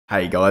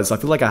Hey guys, I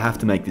feel like I have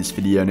to make this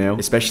video now,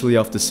 especially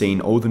after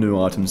seeing all the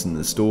new items in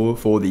the store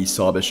for the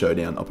Cyber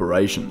Showdown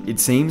operation. It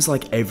seems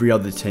like every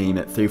other team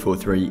at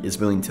 343 is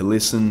willing to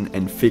listen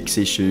and fix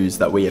issues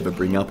that we ever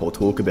bring up or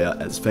talk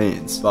about as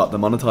fans, but the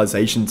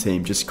monetization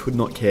team just could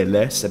not care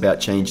less about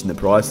changing the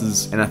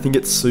prices, and I think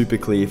it's super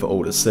clear for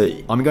all to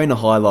see. I'm going to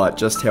highlight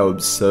just how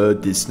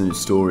absurd this new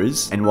store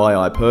is, and why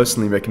I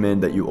personally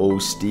recommend that you all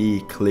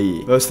steer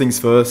clear. First things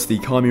first, the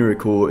Chimera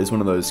core is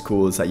one of those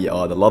cores that you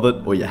either love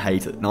it or you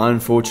hate it, and I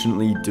unfortunately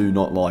do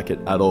not like it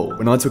at all.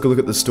 When I took a look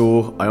at the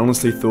store, I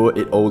honestly thought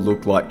it all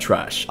looked like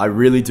trash. I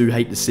really do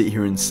hate to sit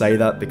here and say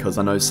that because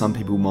I know some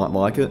people might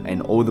like it,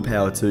 and all the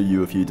power to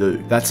you if you do.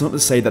 That's not to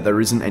say that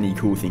there isn't any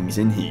cool things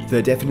in here.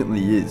 There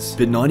definitely is,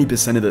 but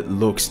 90% of it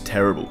looks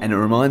terrible, and it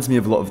reminds me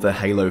of a lot of the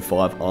Halo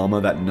 5 armor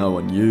that no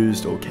one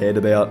used or cared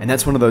about, and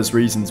that's one of those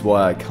reasons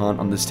why I can't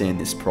understand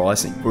this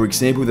pricing. For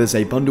example, there's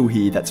a bundle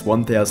here that's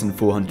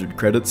 1,400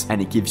 credits,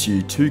 and it gives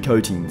you 2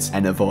 coatings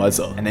and a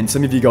visor. And then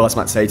some of you guys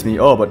might say to me,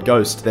 oh, but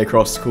Ghost, they're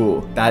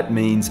cross-core. That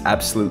means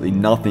absolutely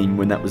nothing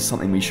when that was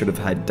something we should have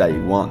had day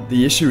one.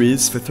 The issue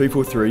is, for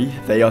 343,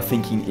 they are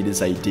thinking it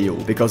is a deal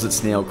because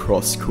it's now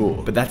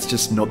cross-core, but that's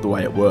just not the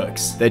way it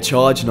works. They're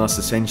charging us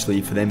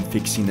essentially for them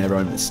fixing their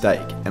own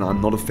mistake, and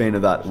I'm not a fan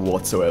of that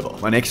whatsoever.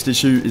 My next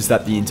issue is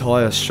that the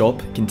entire shop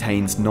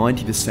contains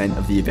 90%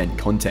 of the event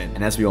content,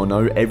 and as we all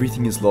know,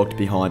 everything is locked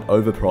behind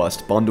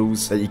overpriced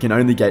bundles that you can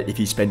only get if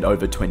you spend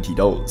over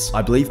 $20.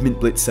 I believe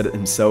Mint Blitz said it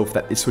himself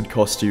that this would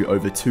cost you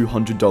over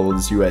 $200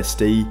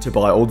 USD to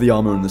buy all the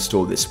armor in the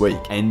store this week,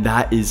 and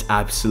that is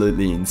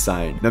absolutely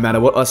insane. No matter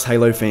what us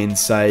Halo fans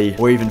say,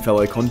 or even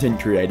fellow content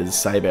creators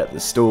say about the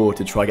store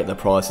to try get the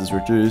prices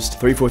reduced,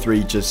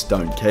 343 just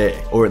don't care,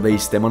 or at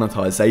least their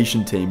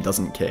monetization team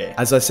doesn't care.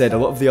 As I said, a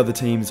lot of the other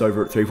teams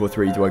over at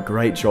 343 do a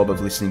great job of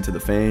listening to the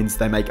fans.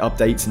 They make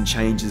updates and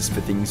changes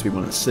for things we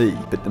want to see,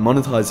 but the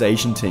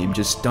monetization team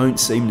just don't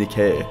seem to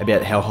care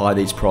about how high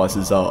these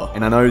prices are.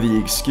 And I know the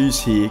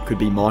excuse here could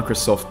be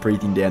Microsoft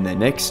breathing down their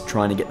necks,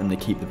 trying to get them to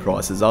keep the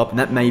prices up, and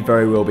that may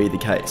very well be the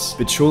case,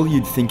 but surely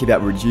you'd think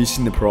about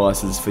reducing the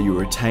prices for your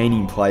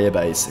retaining player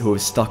base who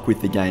have stuck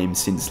with the game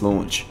since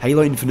launch.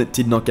 Halo Infinite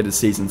did not get a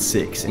Season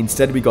 6,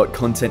 instead we got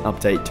Content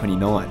Update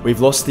 29.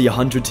 We've lost the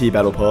 100 tier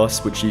Battle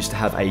Pass, which used to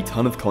have a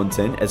ton of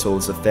content as well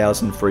as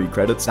 1,000 free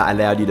credits that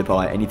allowed you to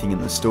buy anything in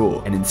the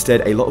store, and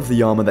instead a lot of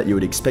the armor that you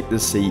would expect to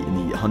see in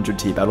the 100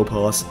 tier Battle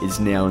Pass is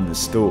now in the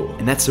store,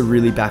 and that's a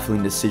really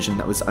baffling decision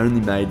that was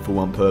only made for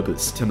one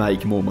purpose, to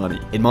make more money.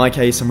 In my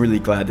case, I'm really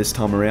glad this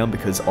time around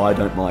because I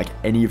don't like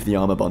any of the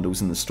armor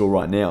bundles in the store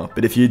right now,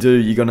 but if you do,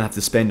 you're gonna have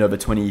to spend over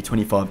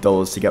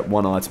 $20–25 to get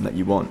one item that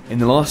you want. In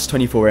the last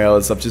 24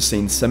 hours, I've just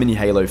seen so many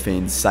Halo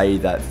fans say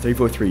that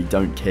 343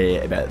 don't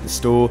care about the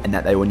store and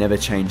that they will never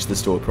change the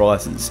store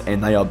prices,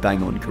 and they are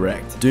bang on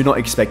correct. Do not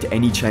expect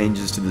any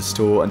changes to the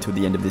store until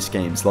the end of this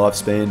game's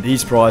lifespan.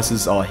 These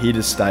prices are here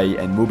to stay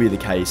and will be the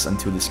case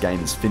until this game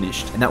is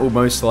finished, and that will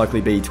most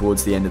likely be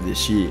towards the end of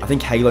this year. I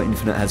think Halo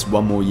Infinite has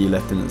one more year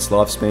left in its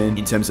lifespan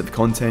in terms of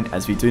content,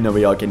 as we do know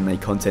we are getting a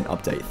content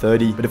update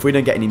 30, but if we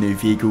don't get any new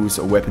vehicles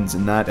or weapons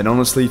in that, then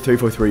honestly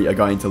 343 are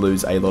going to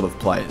lose a lot of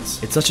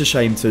players. It's such a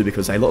shame too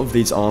because a lot of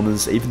these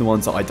armors, even the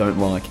ones that I don't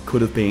like,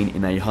 could have been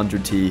in a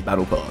 100 tier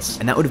battle pass,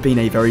 and that would have been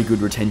a very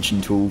good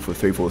retention tool for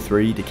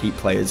 343 to keep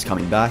players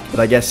coming back, but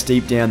I guess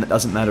deep down that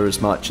doesn't matter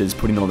as much as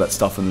putting all that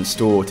stuff in the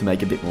store to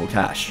make a bit more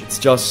cash. It's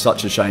just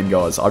such a shame,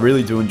 guys. I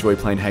really do enjoy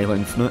playing Halo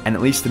Infinite, and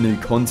at least the new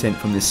content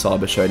from this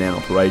Cyber Showdown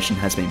operation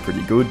has been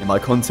pretty good, and by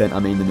content I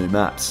mean the new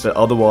maps, but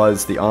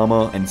otherwise the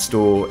armor and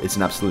store is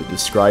an absolute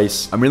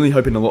disgrace. I'm really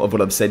hoping a lot of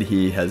what I've said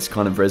here has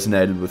kind of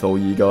resonated with all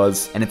you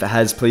guys, and if it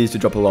has, please do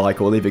drop a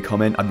like or leave a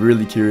comment. I'm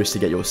really curious to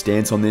get your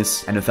stance on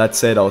this, and with that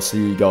said, I'll see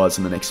you guys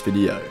in the next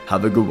video.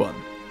 Have a good one.